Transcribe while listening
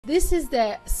This is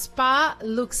the Spa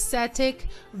Luxetique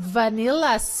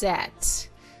Vanilla Set.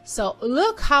 So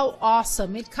look how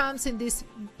awesome. It comes in this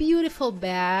beautiful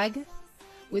bag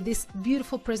with this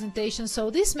beautiful presentation. So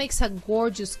this makes a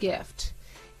gorgeous gift.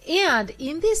 And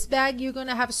in this bag, you're going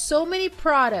to have so many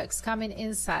products coming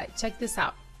inside. Check this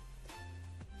out.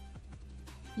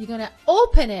 You're going to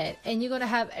open it and you're going to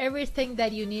have everything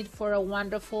that you need for a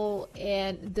wonderful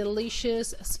and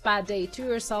delicious spa day to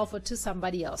yourself or to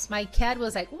somebody else. My cat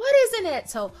was like, what is in it?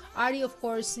 So Artie, of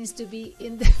course, needs to be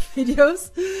in the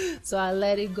videos, so I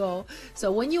let it go.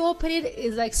 So when you open it,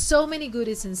 it's like so many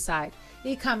goodies inside.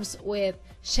 It comes with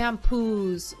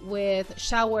shampoos, with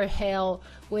shower gel,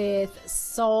 with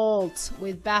salt,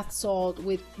 with bath salt,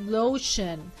 with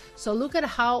lotion. So look at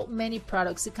how many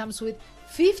products. It comes with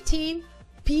 15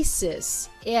 pieces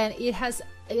and it has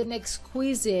an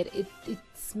exquisite, it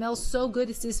smells so good.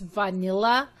 It's this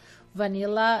vanilla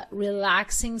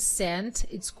relaxing scent.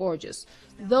 It's gorgeous.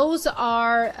 Those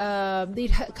are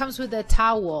it comes with a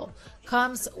towel,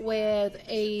 comes with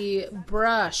a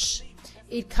brush,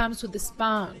 it comes with a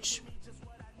sponge,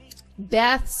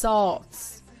 bath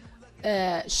salts,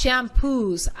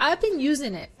 shampoos. I've been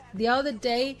using it. The other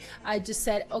day, I just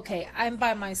said, okay, I'm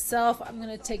by myself. I'm going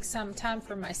to take some time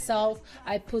for myself.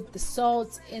 I put the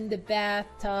salts in the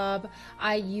bathtub.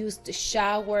 I used the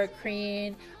shower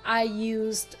cream. I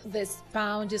used the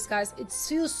sponges, guys. It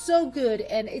feels so good,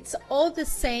 and it's all the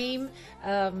same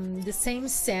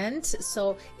scent.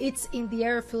 So it's in the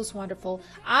air, it feels wonderful.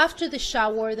 After the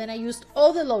shower, then I used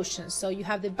all the lotions. So you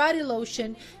have the body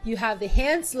lotion, you have the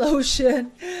hands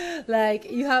lotion,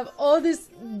 like you have all these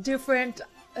different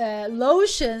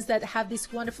lotions that have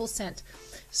this wonderful scent.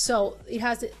 So it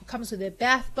comes with the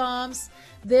bath bombs.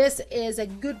 This is a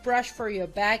good brush for your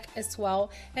back as well.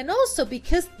 And also,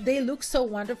 because they look so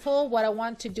wonderful, what I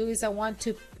want to do is I want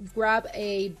to grab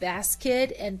a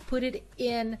basket and put it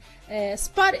in a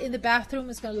spot in the bathroom.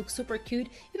 It's going to look super cute.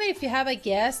 Even if you have a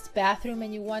guest bathroom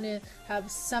and you want to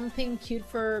have something cute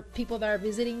for people that are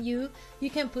visiting you, you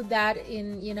can put that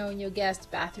in, you know, in your guest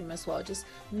bathroom as well. Just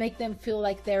make them feel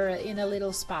like they're in a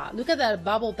little spa. Look at that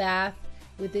bubble bath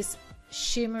with this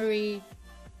shimmery,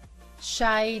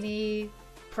 shiny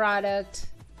product.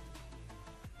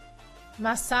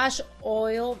 Massage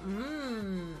oil,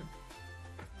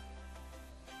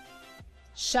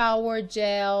 shower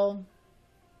gel.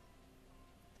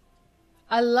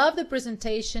 I love the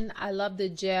presentation. I love the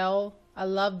gel. I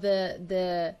love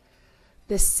the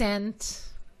scent.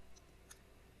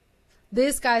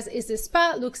 This, guys, is the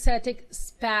Spa Luxetique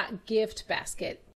Spa Gift Basket.